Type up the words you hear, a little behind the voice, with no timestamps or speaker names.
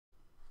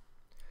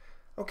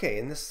Okay,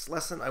 in this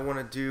lesson I want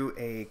to do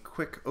a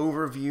quick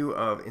overview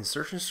of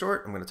insertion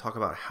sort. I'm going to talk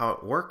about how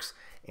it works,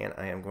 and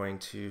I am going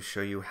to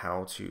show you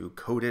how to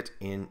code it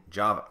in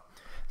Java.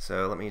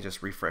 So let me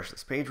just refresh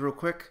this page real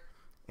quick,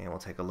 and we'll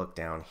take a look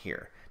down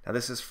here. Now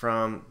this is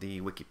from the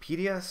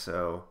Wikipedia,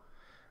 so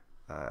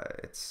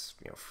it's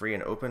free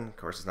and open. Of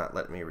course, it's not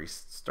letting me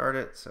restart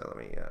it, so let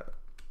me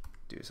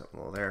do something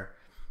a little there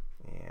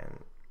and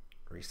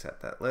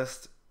reset that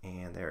list.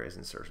 And there is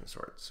insertion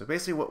sort. So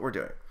basically what we're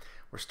doing,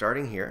 we're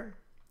starting here,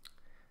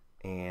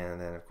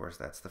 and then of course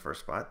that's the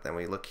first spot. Then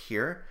we look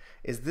here,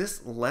 is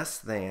this less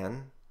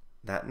than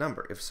that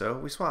number? If so,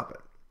 we swap it.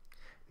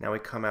 Now we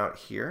come out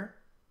here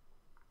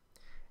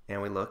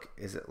and we look,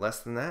 is it less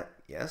than that?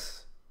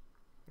 Yes.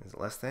 Is it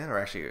less than, or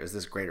actually is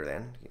this greater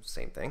than?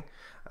 Same thing.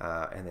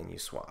 And then you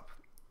swap.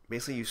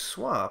 Basically you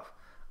swap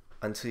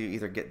until you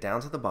either get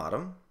down to the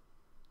bottom,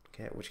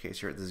 okay, in which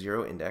case you're at the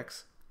 0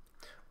 index,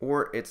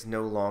 or it's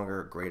no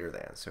longer greater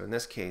than. So in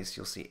this case,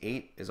 you'll see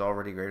 8 is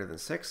already greater than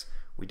 6.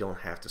 We don't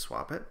have to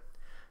swap it.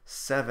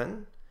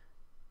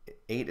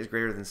 8 is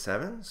greater than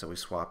 7, so we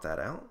swap that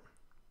out.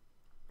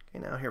 Okay,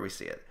 now here we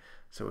see it.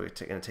 So we're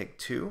going to take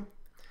 2.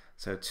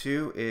 So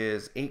 2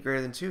 is 8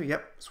 greater than 2?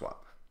 Yep,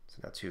 swap. So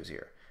now 2 is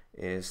here.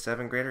 Is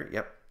 7 greater?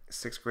 Yep.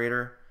 6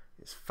 greater?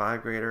 Is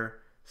 5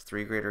 greater? Is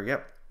 3 greater?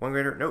 Yep. 1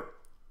 greater? Nope.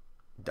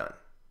 Done.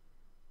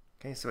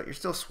 Okay, so you're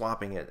still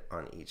swapping it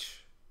on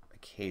each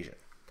occasion.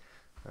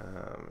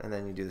 And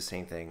then you do the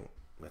same thing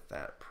with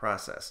that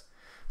process.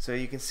 So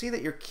you can see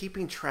that you're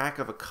keeping track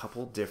of a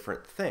couple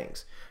different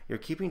things. You're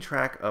keeping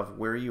track of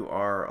where you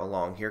are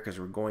along here because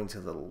we're going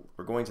to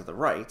the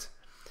right,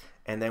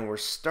 and then we're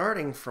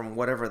starting from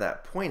whatever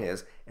that point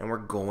is, and we're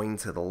going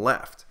to the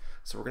left.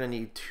 So we're going to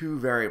need two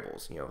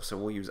variables. So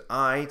we'll use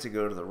I to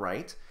go to the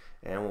right,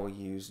 and we'll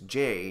use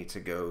J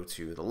to go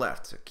to the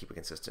left to keep it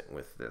consistent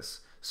with this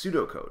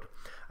pseudocode.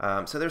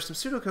 So there's some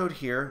pseudocode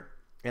here.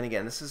 And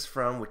again, this is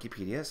from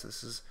Wikipedia, so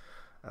this is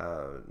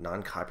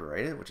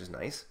non-copyrighted, which is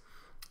nice.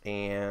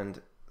 And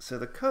so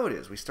the code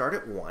is, we start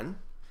at 1.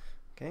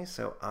 Okay,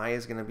 so I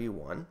is going to be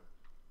 1.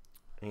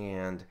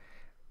 And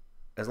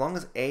as long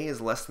as A is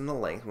less than the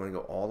length, we're going to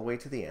go all the way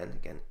to the end.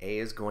 Again, A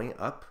is going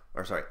up,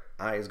 or sorry,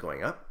 I is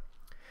going up.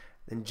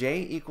 Then J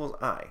equals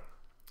I.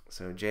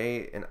 So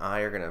J and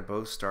I are going to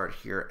both start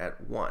here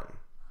at 1.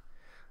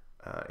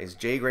 Is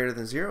J greater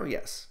than 0?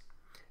 Yes.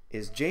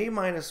 Is J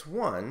minus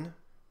 1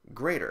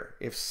 greater?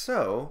 If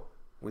so,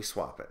 we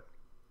swap it.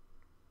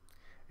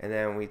 And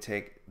then we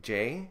take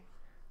J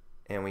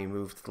and we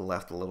move to the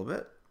left a little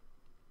bit,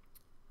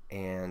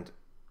 and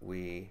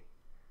we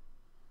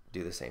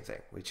do the same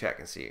thing. We check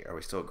and see, are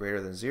we still greater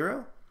than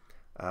 0?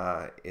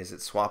 Is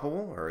it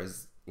swappable, or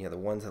is the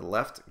one to the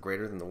left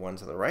greater than the one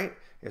to the right?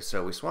 If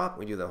so, we swap.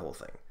 We do the whole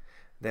thing.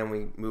 Then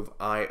we move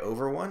I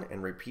over 1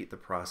 and repeat the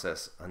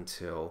process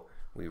until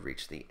we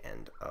reach the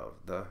end of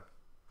the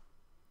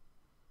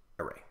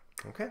array.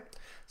 Okay,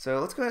 so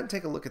let's go ahead and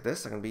take a look at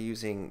this. I'm going to be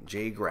using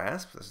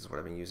JGrasp. This is what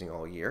I've been using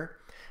all year.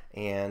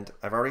 And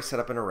I've already set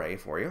up an array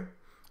for you.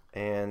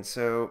 And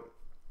so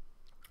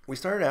we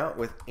started out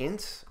with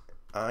int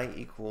I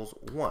equals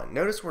 1.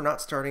 Notice we're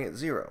not starting at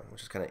 0,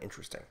 which is kind of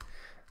interesting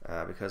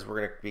because we're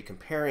going to be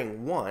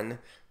comparing 1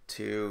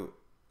 to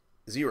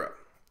 0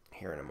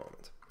 here in a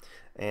moment.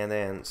 And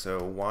then,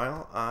 so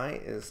while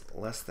I is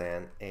less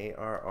than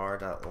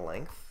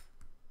arr.length,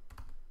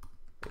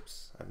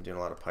 oops, I've been doing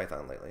a lot of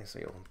Python lately, so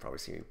you'll probably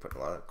see me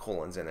putting a lot of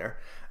colons in there.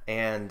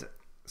 And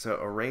so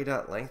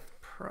array.length,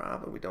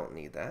 probably we don't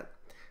need that.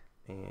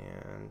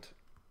 And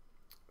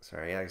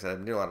sorry, like I said, I've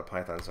been doing a lot of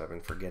Python, so I've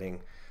been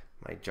forgetting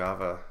my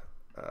Java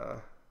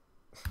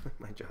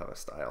my Java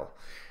style.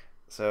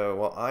 So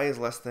while I is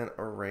less than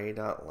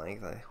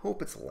array.length, I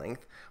hope it's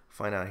length. We'll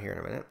find out here in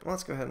a minute. Well,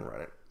 let's go ahead and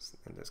run it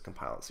and just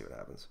compile it and see what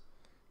happens.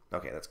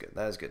 Okay, that's good.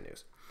 That is good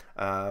news.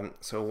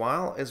 So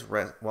while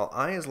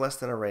I is less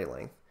than array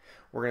length,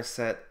 we're going to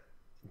set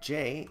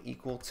J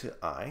equal to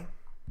I.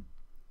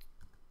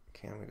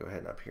 Okay, I'm going to go ahead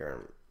and up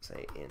here and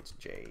say int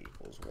J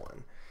equals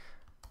 1.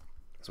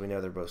 So we know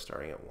they're both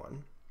starting at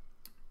 1.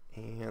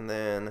 And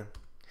then,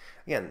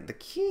 again, the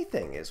key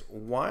thing is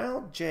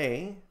while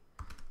J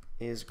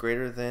is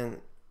greater than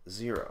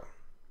 0.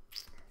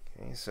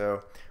 Okay,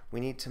 so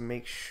we need to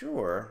make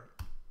sure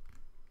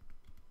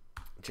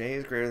J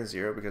is greater than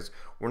 0 because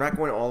we're not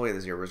going all the way to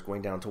 0. We're just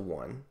going down to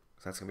 1.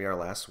 So that's going to be our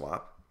last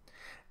swap.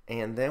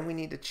 And then we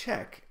need to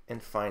check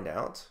and find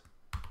out,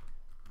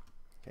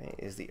 okay,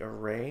 is the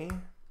array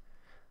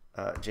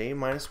J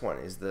minus 1,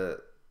 is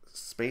the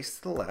space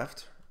to the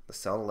left, the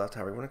cell to the left,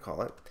 however you want to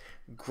call it,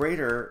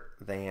 greater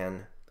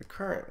than the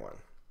current one?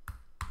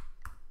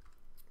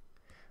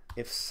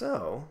 If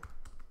so,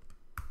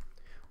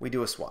 we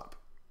do a swap.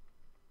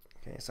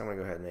 Okay, so I'm going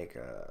to go ahead and make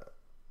an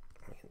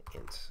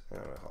int. I'm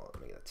going to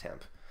make it a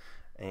temp.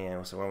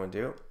 And so what I'm going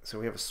to do, so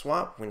we have a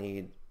swap. We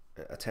need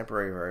a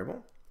temporary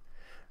variable.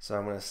 So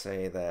I'm going to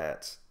say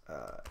that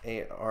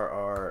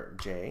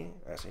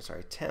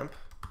temp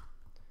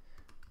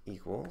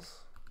equals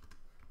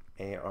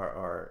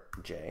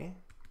arrj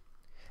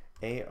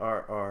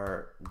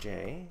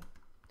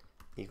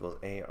equals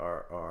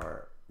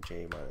ARR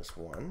j minus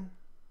 1.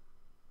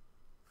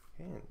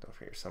 Okay, and don't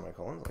forget your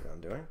semicolons like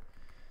I'm doing.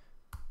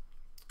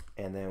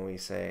 And then we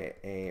say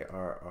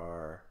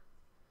ARR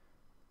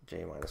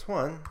j minus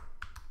 1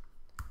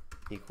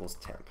 equals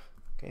temp.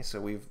 Okay,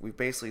 so we've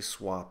basically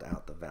swapped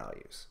out the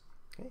values.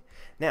 Okay,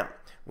 now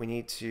we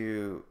need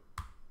to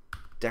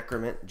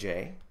decrement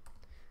j,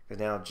 because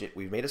now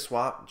we've made a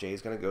swap. J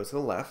is going to go to the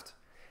left,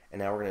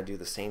 and now we're going to do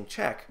the same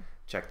check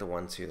the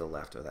one to the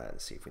left of that and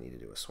see if we need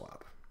to do a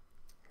swap.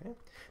 Okay,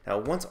 now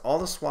once all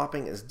the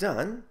swapping is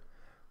done,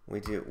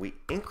 we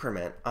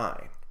increment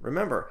I.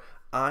 Remember,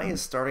 I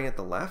is starting at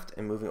the left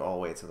and moving all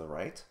the way to the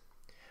right.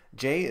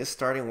 J is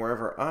starting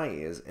wherever I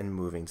is and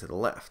moving to the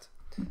left.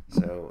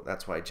 So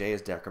that's why J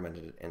is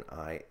decremented and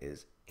I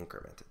is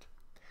incremented.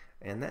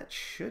 And that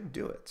should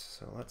do it.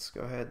 So let's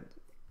go ahead,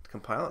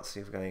 compile it,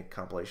 see if we've got any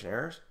compilation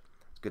errors.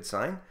 It's a good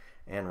sign.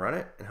 And run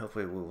it, and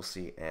hopefully we will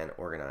see an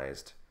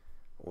organized,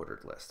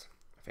 ordered list.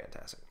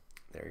 Fantastic.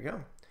 There you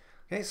go.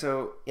 Okay,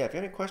 so yeah, if you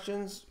have any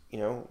questions,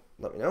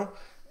 let me know.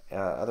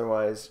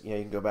 Otherwise, you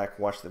can go back,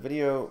 watch the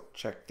video,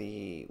 check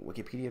the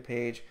Wikipedia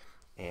page,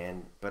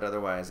 but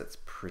otherwise it's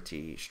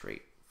pretty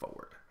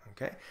straightforward.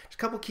 Okay, just a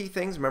couple key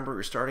things. Remember,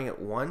 you're starting at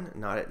 1,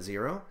 not at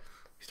 0.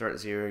 If you start at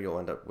 0, you'll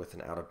end up with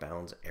an out of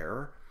bounds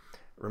error.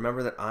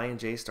 Remember that I and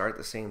J start at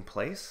the same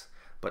place,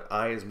 but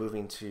I is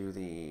moving to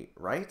the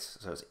right,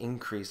 so it's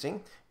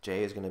increasing.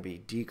 J is going to be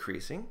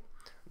decreasing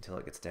until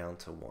it gets down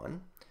to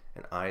 1,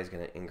 and I is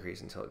going to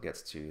increase until it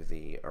gets to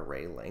the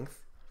array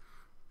length.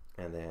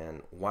 And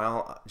then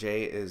while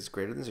J is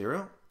greater than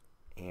 0,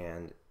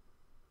 and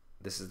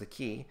this is the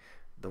key,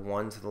 the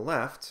one to the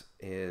left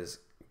is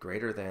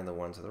greater than the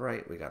one to the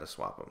right, we got to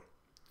swap them.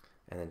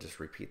 And then just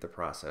repeat the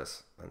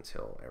process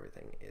until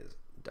everything is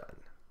done.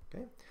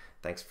 Okay?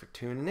 Thanks for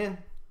tuning in.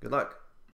 Good luck.